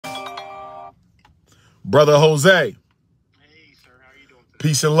Brother Jose. Hey, sir. How are you doing today?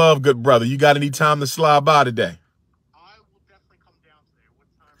 Peace and love, good brother. You got any time to slide by today? I will definitely come down today. What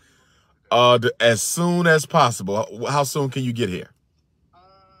time are you looking today? As soon as possible. How soon can you get here?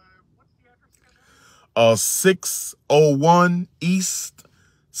 What's the address again? 601 East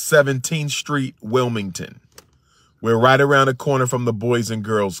 17th Street, Wilmington. We're right around the corner from the Boys and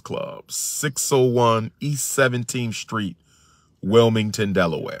Girls Club. 601 East 17th Street, Wilmington,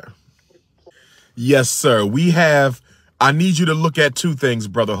 Delaware. Yes, sir. I need you to look at two things,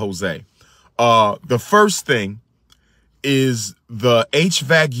 Brother Jose. The first thing is the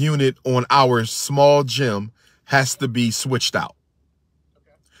HVAC unit on our small gym has to be switched out.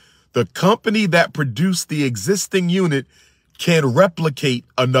 Okay. The company that produced the existing unit can replicate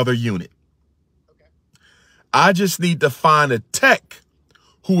another unit. Okay. I just need to find a tech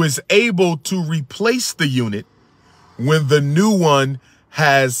who is able to replace the unit when the new one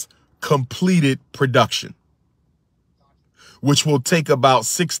has completed production, which will take about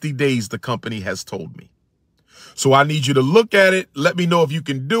 60 days, the company has told me. So I need you to look at it. Let me know if you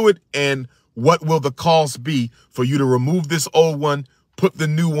can do it, and what will the cost be for you to remove this old one, put the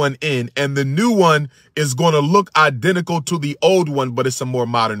new one in, and the new one is going to look identical to the old one, but it's a more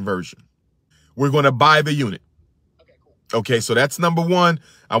modern version. We're going to buy the unit. Okay, cool. Okay, so that's number one.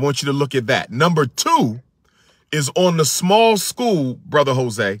 I want you to look at that. Number two is on the small school, Brother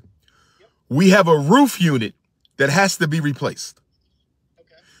Jose. Yep. We have a roof unit that has to be replaced.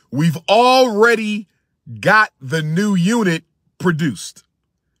 Okay. We've already got the new unit produced.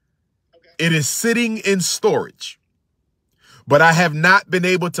 Okay. It is sitting in storage, but I have not been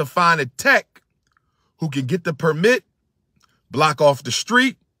able to find a tech who can get the permit, block off the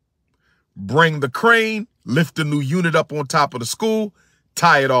street, bring the crane, lift the new unit up on top of the school,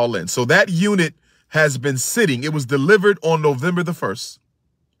 tie it all in. So that unit has been sitting. It was delivered on November the 1st.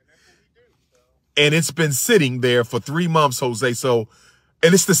 And that's what we do. So. And it's been sitting there for 3 months, Jose. So,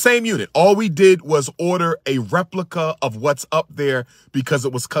 and it's the same unit. All we did was order a replica of what's up there because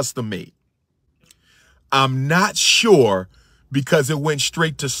it was custom made. I'm not sure because it went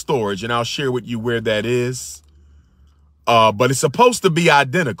straight to storage, and I'll share with you where that is. But it's supposed to be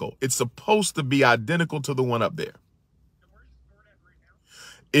identical. It's supposed to be identical to the one up there. And where's the store at right now?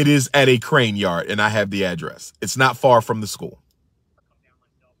 It is at a crane yard, and I have the address. It's not far from the school. I'll come down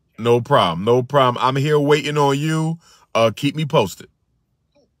myself. No problem. No problem. I'm here waiting on you. Keep me posted.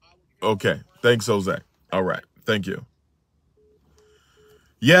 Cool. I will give you Okay. Thanks, Jose. All right. Thank you.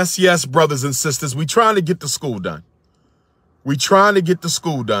 Yes, brothers and sisters. We trying to get the school done. We trying to get the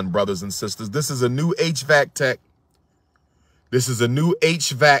school done, brothers and sisters. This is a new HVAC tech. This is a new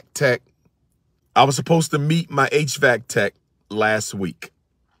HVAC tech. I was supposed to meet my HVAC tech last week.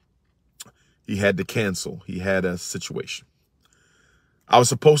 He had to cancel. He had a situation. I was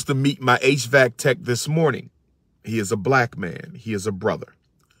supposed to meet my HVAC tech this morning. He is a black man. He is a brother.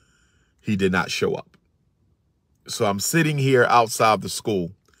 He did not show up. So I'm sitting here outside the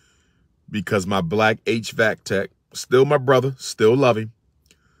school because my black HVAC tech, still my brother, still love him,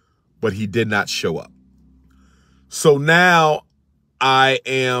 but he did not show up. So now I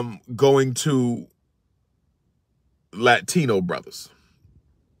am going to Latino brothers.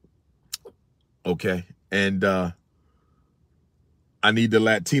 Okay. And I need the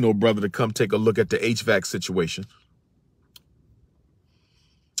Latino brother to come take a look at the HVAC situation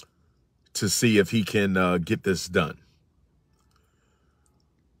to see if he can get this done.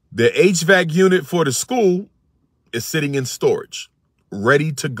 The HVAC unit for the school is sitting in storage,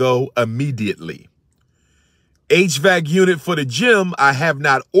 ready to go immediately. HVAC unit for the gym, I have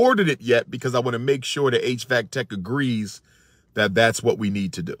not ordered it yet because I want to make sure the HVAC tech agrees that that's what we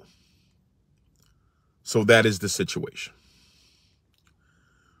need to do. So that is the situation.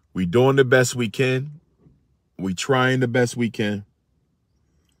 We doing the best we can. We trying the best we can.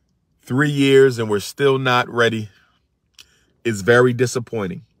 3 years and we're still not ready. It's very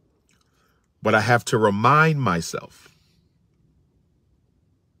disappointing. But I have to remind myself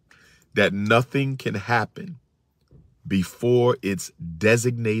that nothing can happen before its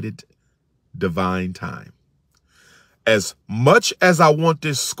designated divine time. As much as I want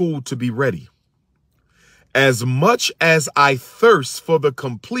this school to be ready, as much as I thirst for the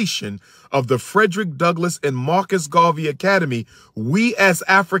completion of the Frederick Douglass and Marcus Garvey Academy, we as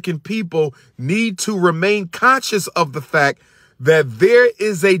African people need to remain conscious of the fact that there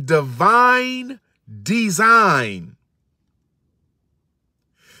is a divine design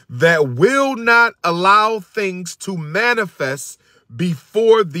that will not allow things to manifest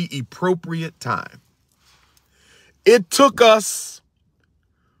before the appropriate time. It took us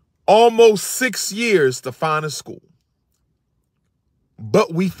almost 6 years to find a school,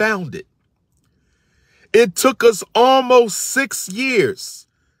 but we found it. It took us almost 6 years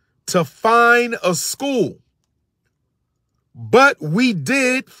to find a school, but we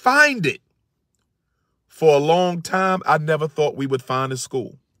did find it. For a long time, I never thought we would find a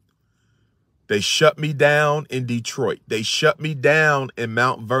school. They shut me down in Detroit. They shut me down in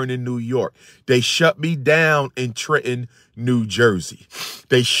Mount Vernon, New York. They shut me down in Trenton, New Jersey.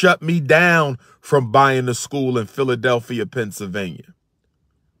 They shut me down from buying a school in Philadelphia, Pennsylvania.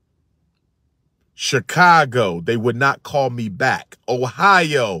 Chicago, they would not call me back.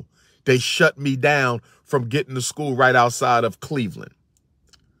 Ohio, they shut me down from getting to school right outside of Cleveland.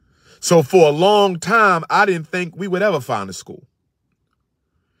 So for a long time, I didn't think we would ever find a school.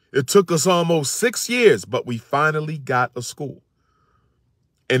 It took us almost 6 years, but we finally got a school.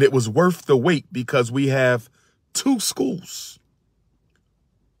 And it was worth the wait because we have 2 schools,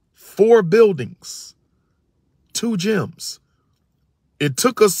 4 buildings, 2 gyms. It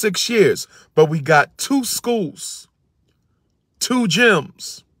took us 6 years, but we got 2 schools, 2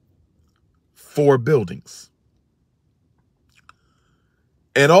 gyms, 4 buildings.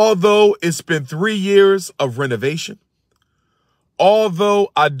 And although it's been 3 years of renovation, although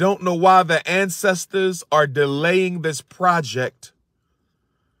I don't know why the ancestors are delaying this project,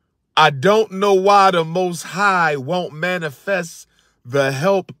 I don't know why the Most High won't manifest the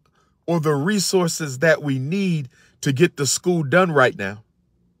help or the resources that we need to get the school done right now.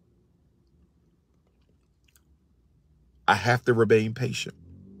 I have to remain patient.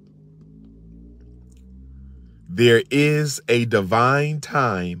 There is a divine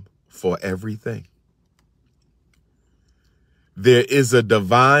time for everything. There is a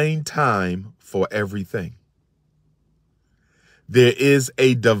divine time for everything. There is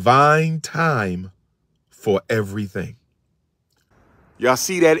a divine time for everything. Y'all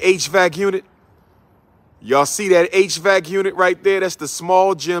see that HVAC unit? Y'all see that HVAC unit right there? That's the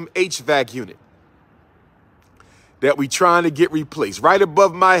small gym HVAC unit that we trying to get replaced. Right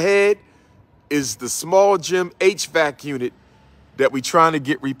above my head is the small gym HVAC unit that we trying to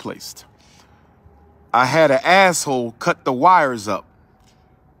get replaced. I had an asshole cut the wires up.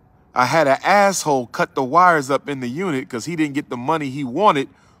 I had an asshole cut the wires up in the unit because he didn't get the money he wanted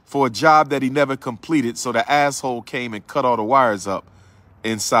for a job that he never completed. So the asshole came and cut all the wires up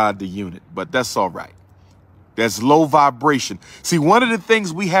inside the unit. But that's all right. That's low vibration. See, one of the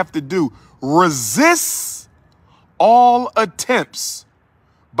things we have to do, resist all attempts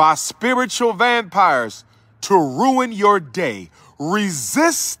by spiritual vampires to ruin your day.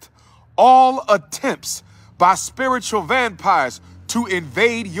 Resist all attempts by spiritual vampires to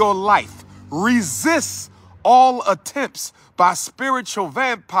invade your life. Resist all attempts by spiritual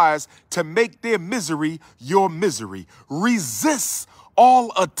vampires to make their misery your misery. Resist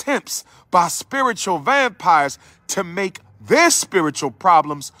all attempts by spiritual vampires to make their spiritual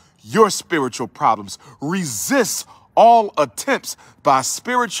problems your spiritual problems. Resist all attempts by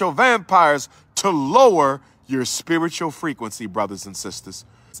spiritual vampires to lower your spiritual frequency, brothers and sisters.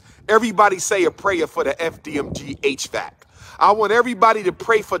 Everybody say a prayer for the FDMG HVAC. I want everybody to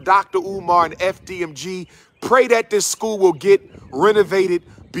pray for DR.UMAR and FDMG. Pray that this school will get renovated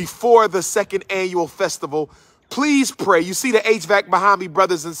before the 2nd annual festival. Please pray. You see the HVAC behind me,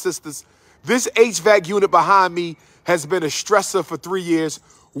 brothers and sisters. This HVAC unit behind me has been a stressor for 3 years.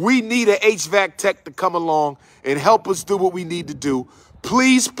 We need an HVAC tech to come along and help us do what we need to do.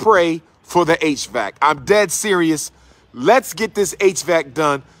 Please pray for the HVAC. I'm dead serious. Let's get this HVAC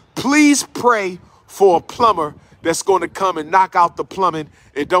done. Please pray for a plumber that's going to come and knock out the plumbing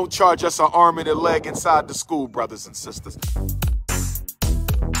and don't charge us an arm and a leg inside the school, brothers and sisters.